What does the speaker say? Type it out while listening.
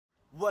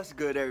What's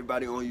good,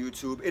 everybody on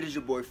YouTube? It is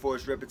your boy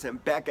Forrest representing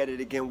back at it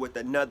again with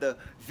another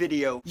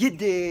video, you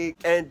dig?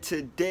 And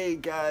today,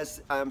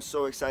 guys, I'm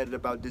so excited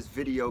about this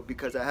video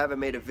because I haven't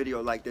made a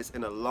video like this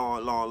in a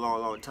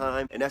long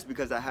time, and that's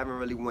because I haven't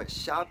really went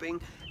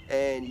shopping.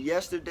 And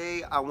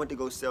yesterday I went to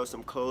go sell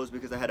some clothes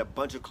because I had a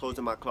bunch of clothes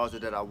in my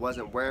closet that I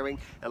wasn't wearing,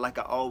 and like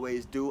I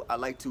always do, I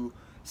like to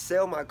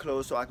sell my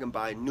clothes so I can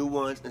buy new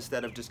ones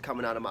instead of just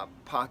coming out of my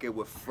pocket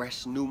with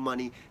fresh new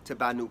money to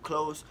buy new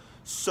clothes.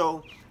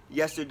 So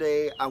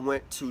yesterday I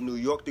went to New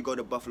York to go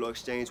to Buffalo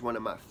Exchange, one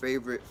of my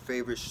favorite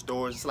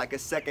stores. It's like a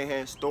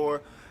secondhand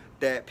store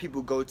that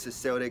people go to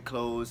sell their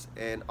clothes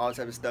and all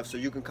type of stuff. So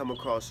you can come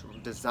across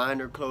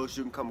designer clothes,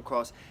 you can come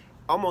across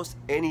almost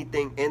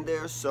anything in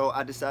there. So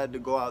I decided to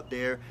go out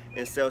there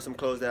and sell some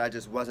clothes that I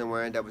just wasn't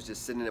wearing, that was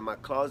just sitting in my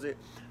closet.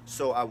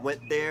 So I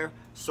went there,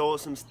 sold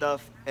some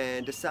stuff,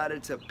 and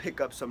decided to pick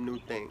up some new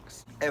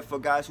things. And for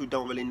guys who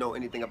don't really know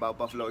anything about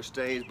Buffalo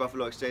Exchange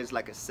is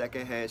like a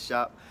secondhand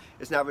shop.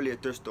 It's not really a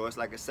thrift store, it's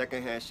like a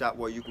secondhand shop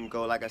where you can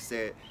go, like I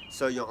said,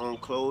 sell your own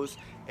clothes,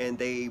 and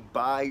they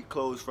buy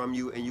clothes from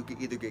you, and you can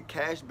either get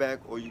cash back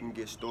or you can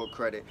get store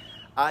credit.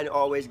 I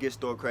always get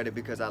store credit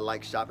because I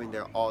like shopping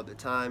there all the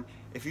time.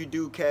 If you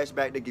do cash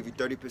back, they give you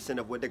 30%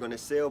 of what they're going to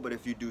sell, but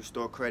if you do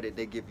store credit,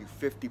 they give you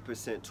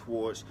 50%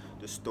 towards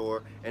the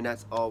store, and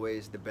that's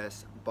always the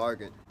best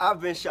bargain. I've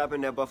been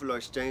shopping at Buffalo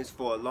Exchange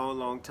for a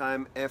long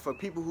time, and for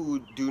people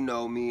who do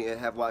know me and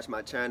have watched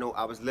my channel,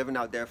 I was living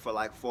out there for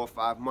like 4 or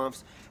 5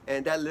 months,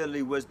 and that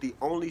literally was the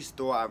only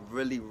store I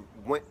really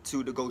went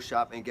to go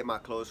shop and get my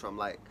clothes from.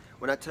 Like,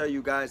 when I tell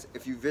you guys,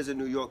 if you visit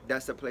New York,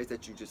 that's a place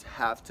that you just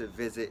have to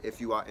visit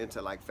if you are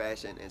into like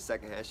fashion and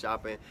secondhand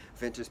shopping,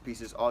 vintage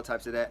pieces, all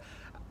types of that.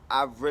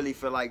 I really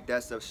feel like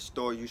that's a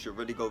store you should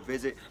really go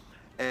visit,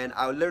 and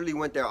I literally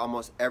went there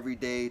almost every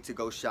day to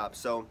go shop.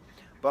 So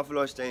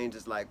Buffalo Exchange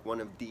is like one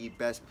of the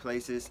best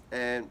places,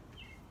 and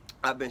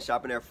I've been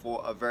shopping there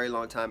for a very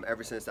long time,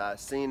 ever since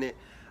I've seen it.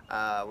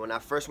 When I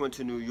first went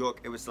to New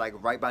York, it was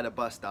like right by the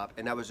bus stop,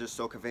 and that was just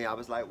so convenient. I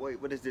was like, wait,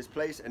 what is this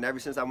place? And ever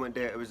since I went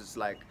there, it was just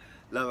like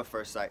love at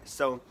first sight.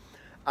 So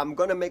I'm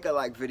gonna make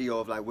a video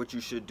of like what you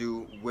should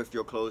do with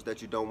your clothes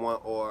that you don't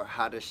want, or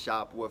how to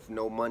shop with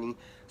no money.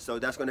 So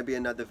that's gonna be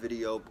another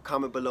video.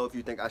 Comment below if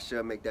you think I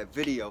should make that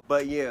video.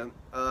 But yeah,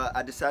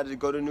 I decided to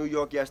go to New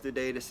York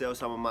yesterday to sell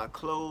some of my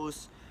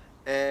clothes,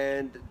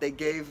 and they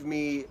gave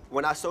me,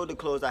 when I sold the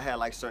clothes, I had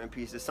like certain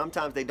pieces.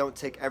 Sometimes they don't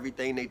take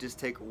everything, they just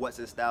take what's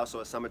in style. So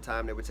at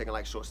summertime they were taking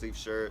like short sleeve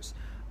shirts,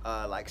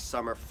 like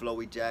summer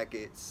flowy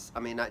jackets,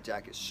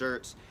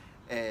 shirts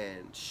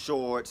and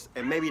shorts,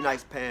 and maybe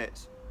nice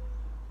pants.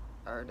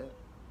 I heard that.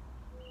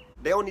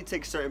 They only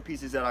take certain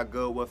pieces that are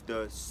good with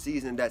the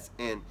season that's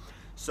in.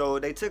 So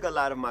they took a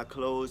lot of my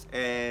clothes,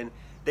 and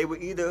they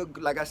would either,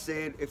 like I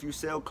said, if you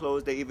sell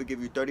clothes, they either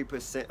give you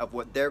 30% of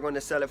what they're going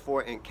to sell it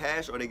for in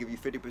cash, or they give you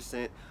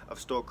 50% of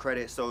store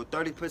credit. So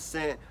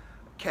 30%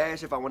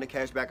 cash. If I want to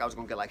cash back, I was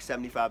going to get like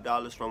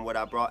 $75 from what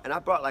I brought, and I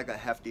brought like a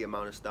hefty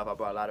amount of stuff. I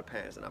brought a lot of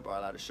pants and I brought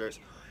a lot of shirts.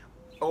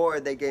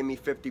 Or they gave me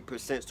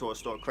 50% towards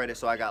store credit,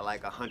 so I got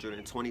like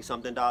 $120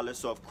 something.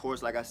 So of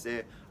course, like I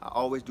said, I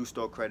always do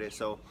store credit.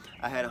 So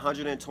I had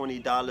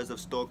 $120 of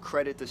store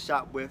credit to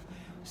shop with.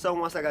 So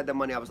once I got the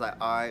money, I was like,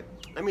 all right,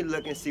 let me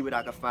look and see what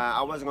I can find.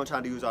 I wasn't gonna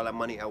try to use all that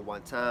money at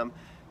one time.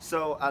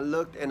 So I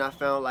looked and I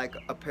found like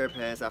a pair of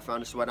pants. I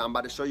found a sweater. I'm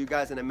about to show you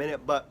guys in a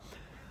minute, but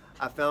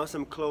I found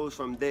some clothes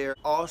from there.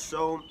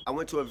 Also, I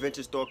went to a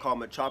vintage store called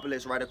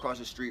Metropolis right across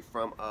the street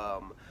from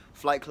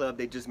Flight Club.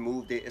 They just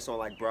moved it. It's on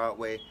like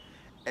Broadway.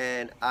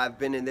 And I've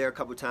been in there a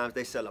couple times.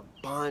 They sell a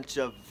bunch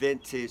of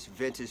vintage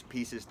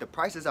pieces. The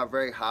prices are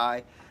very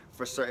high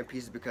for certain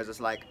pieces because it's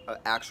like an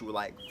actual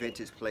like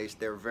vintage place.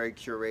 They're very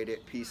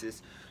curated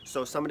pieces.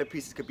 So some of the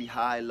pieces could be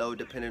high, low,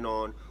 depending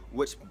on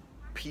which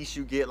piece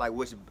you get, like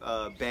which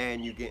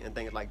band you get and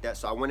things like that.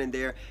 So I went in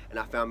there and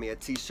I found me a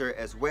t-shirt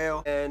as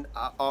well. And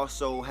I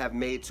also have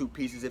made 2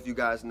 pieces. If you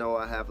guys know,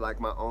 I have like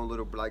my own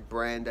little like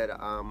brand that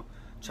I'm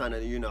trying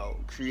to, you know,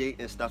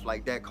 create and stuff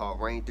like that, called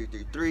Rain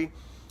 333.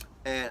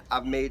 And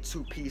I've made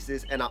 2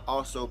 pieces, and I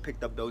also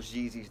picked up those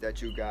Yeezys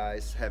that you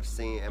guys have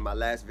seen in my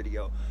last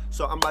video.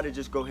 So I'm about to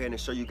just go ahead and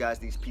show you guys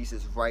these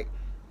pieces right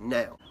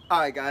now.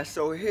 Alright guys,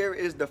 so here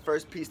is the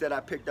first piece that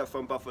I picked up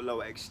from Buffalo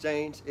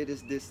Exchange. It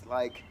is this,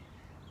 like,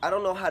 I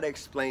don't know how to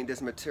explain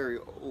this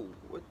material. Ooh,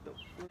 what the?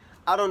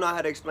 I don't know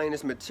how to explain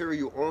this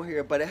material on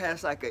here, but it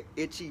has like an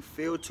itchy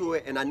feel to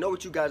it. And I know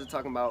what you guys are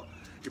talking about.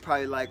 You're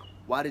probably like,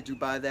 why did you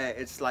buy that?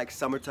 It's like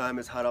summertime,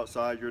 it's hot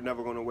outside, you're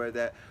never gonna wear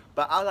that.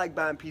 But I like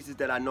buying pieces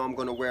that I know I'm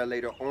gonna wear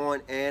later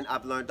on, and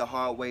I've learned the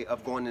hard way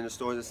of going in the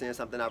stores and seeing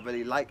something I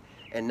really like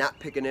and not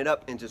picking it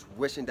up and just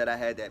wishing that I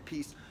had that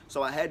piece.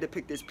 So I had to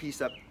pick this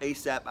piece up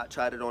ASAP. I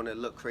tried it on, it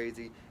looked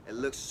crazy. It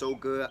looks so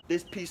good.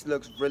 This piece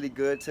looks really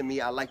good to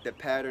me. I like the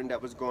pattern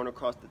that was going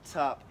across the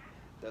top.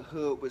 The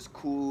hood was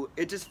cool.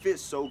 It just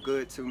fits so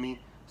good to me.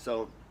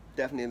 So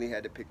definitely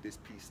had to pick this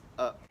piece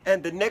up.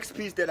 And the next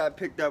piece that I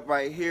picked up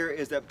right here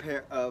is a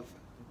pair of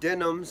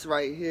denims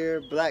right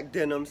here, black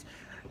denims.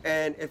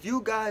 And if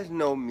you guys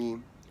know me,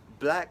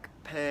 black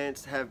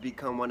pants have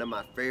become one of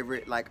my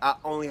favorite. Like, I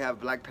only have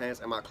black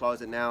pants in my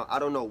closet now. I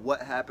don't know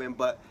what happened,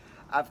 but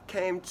I've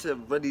came to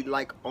really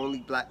like only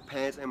black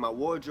pants in my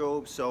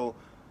wardrobe. So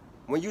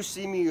when you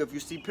see me, if you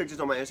see pictures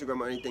on my Instagram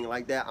or anything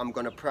like that, I'm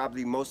gonna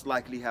probably most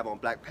likely have on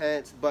black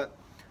pants. But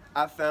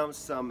I found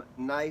some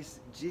nice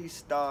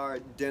G-Star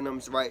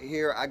denims right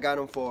here. I got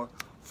them for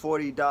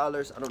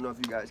 $40. I don't know if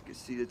you guys can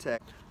see the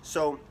tag.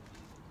 So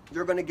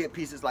you're gonna get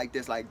pieces like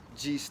this, like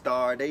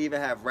G-Star. They even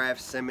have Raf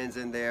Simons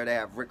in there. They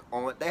have Rick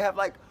Owens. They have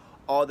like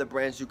all the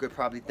brands you could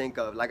probably think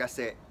of. Like I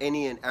said,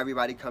 any and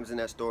everybody comes in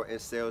that store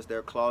and sells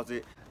their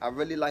closet. I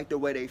really like the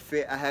way they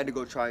fit. I had to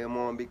go try them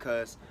on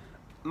because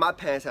my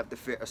pants have to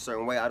fit a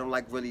certain way. I don't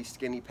like really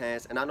skinny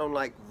pants, and I don't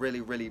like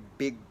really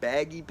big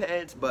baggy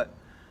pants, but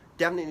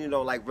definitely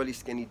don't like really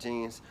skinny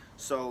jeans.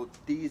 So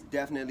these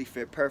definitely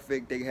fit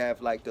perfect. They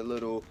have like the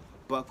little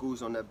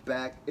buckles on the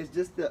back. It's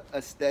just the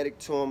aesthetic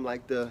to them,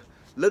 like the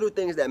little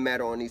things that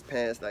matter on these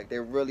pants. Like,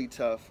 they're really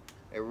tough,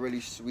 they're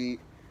really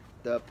sweet.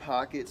 The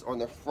pockets on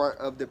the front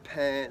of the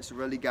pants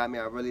really got me.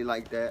 I really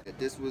like that.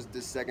 This was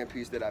the second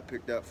piece that I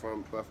picked up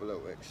from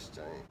Buffalo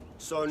Exchange.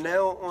 So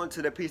now on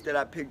to the piece that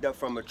I picked up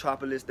from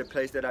Metropolis, the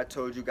place that I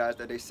told you guys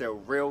that they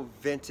sell real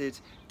vintage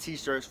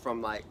t-shirts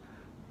from like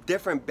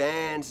different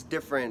bands,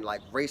 different like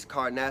race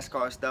car,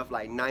 NASCAR stuff,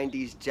 like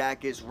 90s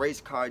jackets,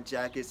 race car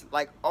jackets,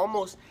 like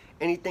almost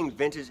anything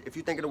vintage. If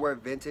you think of the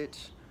word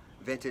vintage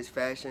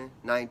fashion,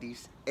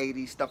 90s,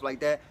 80s, stuff like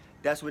that,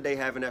 that's what they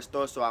have in that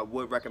store. So I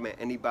would recommend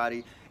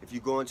anybody, if you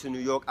go into New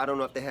York, I don't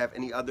know if they have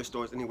any other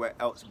stores anywhere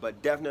else,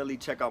 but definitely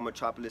check out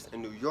Metropolis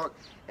in New York.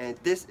 And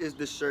this is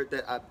the shirt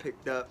that I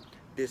picked up,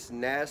 this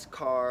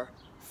NASCAR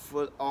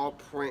full all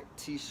print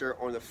t-shirt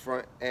on the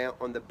front and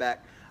on the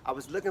back. I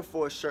was looking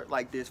for a shirt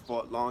like this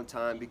for a long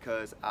time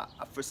because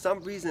for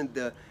some reason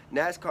the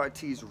NASCAR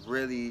tees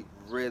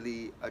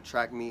really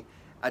attract me.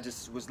 I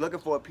just was looking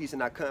for a piece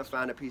and I couldn't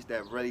find a piece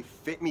that really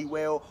fit me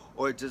well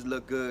or it just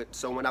looked good.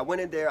 So when I went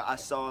in there, I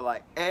saw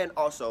like, and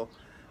also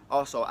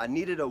I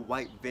needed a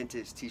white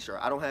vintage t-shirt.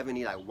 I don't have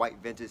any like white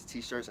vintage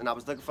t-shirts, and I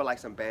was looking for like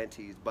some band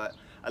tees, but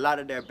a lot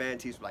of their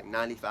band tees were like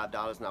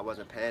 $95 and I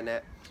wasn't paying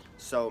that.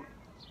 So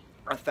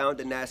I found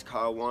the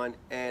NASCAR one,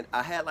 and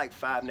I had like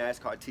 5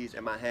 NASCAR tees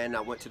in my hand.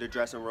 I went to the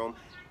dressing room.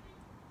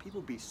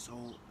 People be so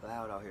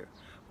loud out here.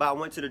 But I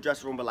went to the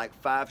dressing room with like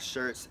 5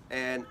 shirts,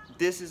 and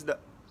this is the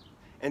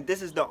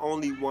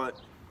only one.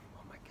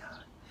 Oh my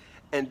God.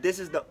 And this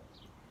is the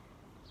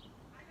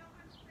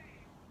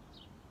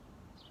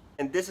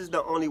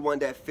only one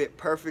that fit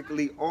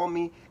perfectly on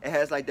me. It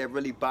has like that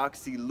really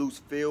boxy, loose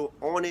feel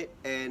on it,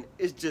 and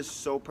it's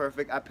just so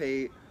perfect. I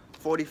paid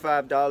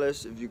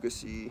 $45, if you could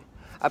see.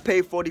 I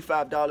paid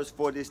 $45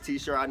 for this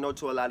t-shirt. I know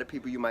to a lot of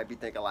people you might be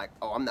thinking like,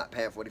 oh, I'm not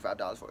paying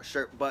 $45 for a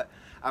shirt, but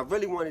I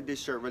really wanted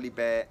this shirt really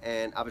bad,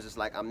 and I was just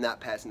like, I'm not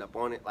passing up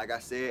on it. Like I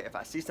said, if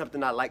I see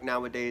something I like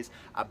nowadays,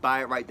 I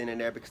buy it right then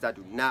and there because I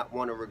do not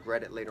want to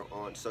regret it later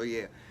on. So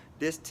yeah,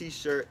 this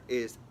t-shirt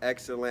is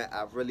excellent.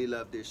 I really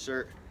love this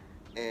shirt,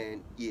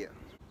 and yeah.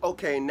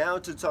 Okay, now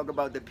to talk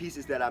about the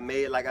pieces that I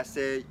made. Like I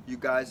said, you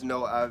guys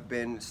know I've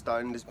been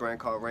starting this brand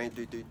called Rain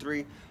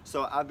 333.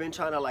 So I've been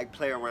trying to like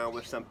play around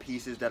with some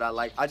pieces that I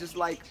like. I just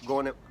like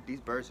going up.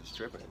 These birds are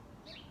tripping.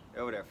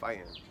 They're over there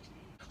fighting.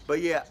 But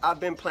yeah, I've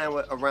been playing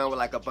around with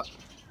like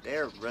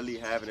they're really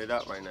having it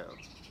up right now.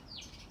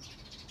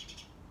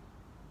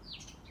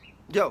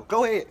 Yo,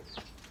 go ahead.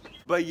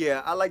 But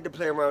yeah, I like to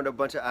play around with a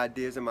bunch of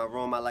ideas in my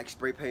room. I like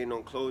spray painting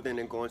on clothing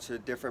and going to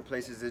different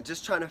places and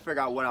just trying to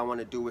figure out what I want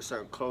to do with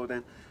certain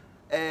clothing.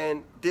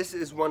 And this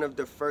is one of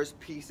the first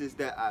pieces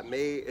that I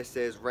made. It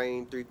says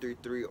Rain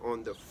 333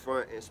 on the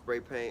front in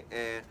spray paint,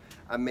 and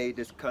I made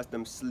this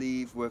custom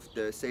sleeve with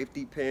the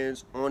safety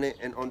pins on it,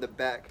 and on the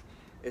back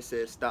it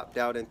says stop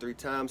doubting 3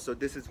 times. So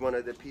this is one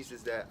of the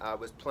pieces that I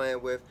was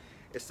playing with.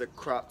 It's a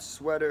cropped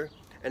sweater.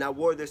 And I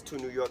wore this to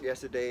New York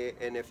yesterday,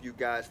 and if you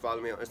guys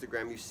follow me on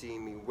Instagram, you've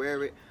seen me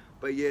wear it.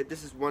 But yeah,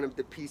 this is one of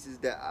the pieces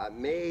that I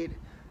made,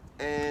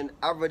 and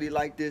I really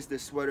like this. The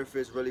sweater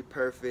fits really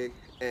perfect,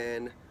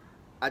 and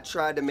I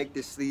tried to make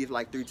this sleeve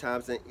like 3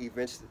 times, and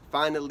eventually,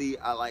 finally,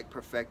 I like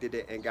perfected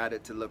it and got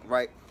it to look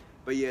right.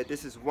 But yeah,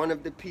 this is one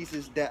of the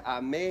pieces that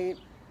I made,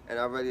 and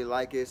I really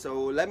like it. So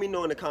let me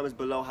know in the comments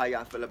below how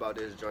y'all feel about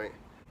this joint.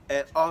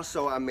 And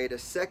also I made a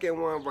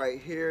second one right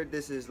here.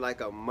 This is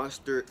like a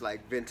mustard,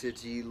 like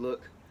vintagey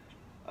look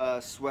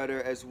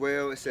sweater as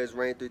well. It says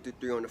Rain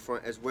 333 on the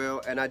front as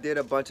well. And I did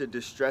a bunch of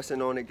distressing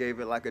on it,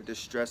 gave it like a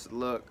distressed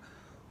look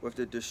with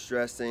the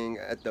distressing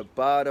at the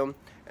bottom.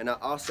 And I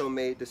also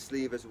made the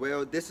sleeve as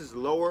well. This is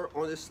lower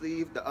on the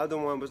sleeve. The other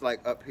one was like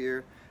up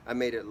here. I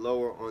made it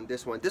lower on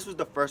this one. This was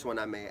the first one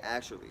I made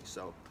actually.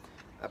 So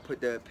I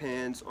put the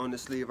pins on the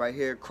sleeve right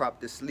here,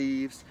 cropped the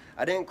sleeves.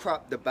 I didn't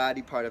crop the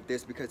body part of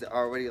this because it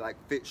already like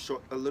fit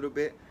short a little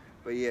bit.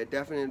 But yeah,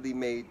 definitely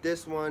made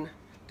this one,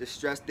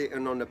 distressed it,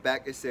 and on the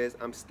back it says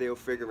I'm still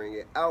figuring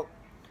it out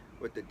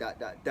with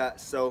the ...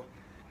 So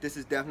this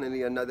is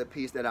definitely another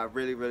piece that I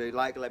really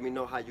like. Let me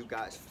know how you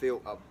guys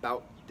feel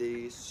about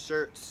these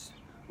shirts.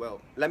 Well,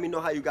 let me know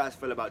how you guys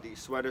feel about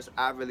these sweaters.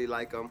 I really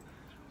like them.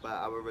 but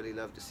I would really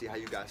love to see how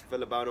you guys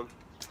feel about them.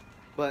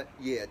 But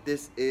yeah,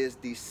 this is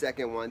the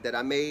second one that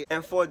I made.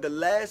 And for the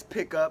last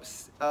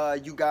pickups,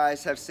 you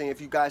guys have seen,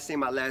 if you guys seen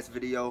my last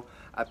video,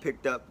 I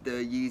picked up the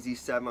Yeezy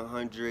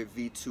 700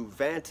 V2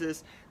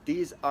 Vantas.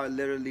 These are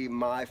literally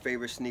my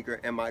favorite sneaker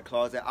in my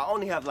closet. I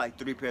only have like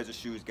 3 pairs of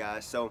shoes,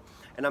 guys. So,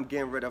 and I'm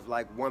getting rid of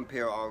like 1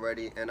 pair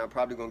already, and I'm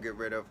probably gonna get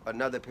rid of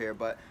another pair.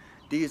 But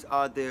these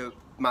are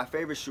my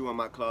favorite shoe in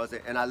my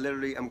closet, and I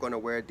literally am gonna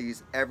wear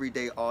these every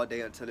day, all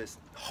day, until there's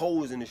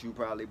holes in the shoe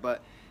probably.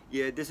 But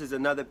yeah, this is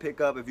another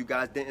pickup. If you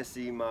guys didn't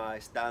see my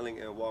styling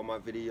and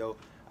Walmart video,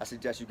 I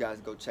suggest you guys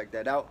go check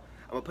that out.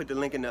 I'm gonna put the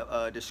link in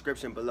the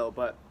description below.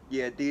 But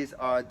yeah, these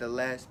are the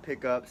last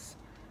pickups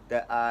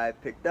that I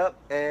picked up.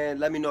 And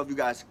let me know if you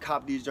guys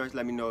cop these joints.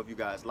 Let me know if you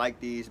guys like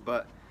these.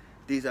 But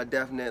these are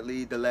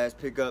definitely the last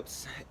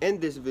pickups in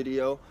this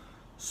video.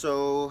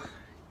 So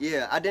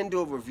yeah, I didn't do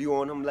a review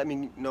on them. Let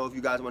me know if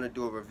you guys want me to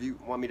do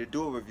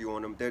a review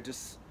on them. They're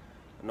just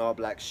an all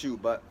black shoe,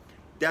 but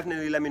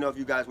definitely let me know if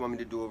you guys want me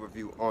to do a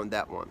review on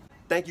that one.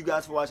 Thank you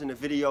guys for watching the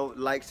video.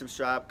 Like,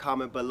 subscribe,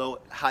 comment below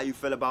how you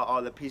feel about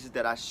all the pieces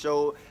that I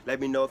showed. Let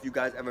me know if you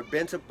guys ever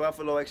been to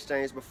Buffalo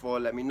Exchange before.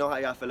 Let me know how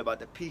y'all feel about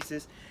the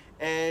pieces.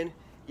 And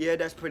yeah,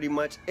 that's pretty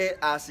much it.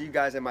 I'll see you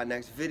guys in my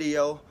next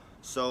video.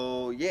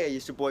 So yeah,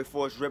 it's your boy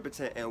Forrest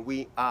Rippleton, and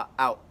we are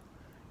out.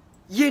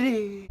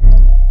 Yeezys.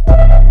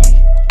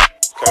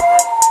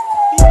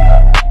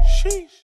 Sheesh.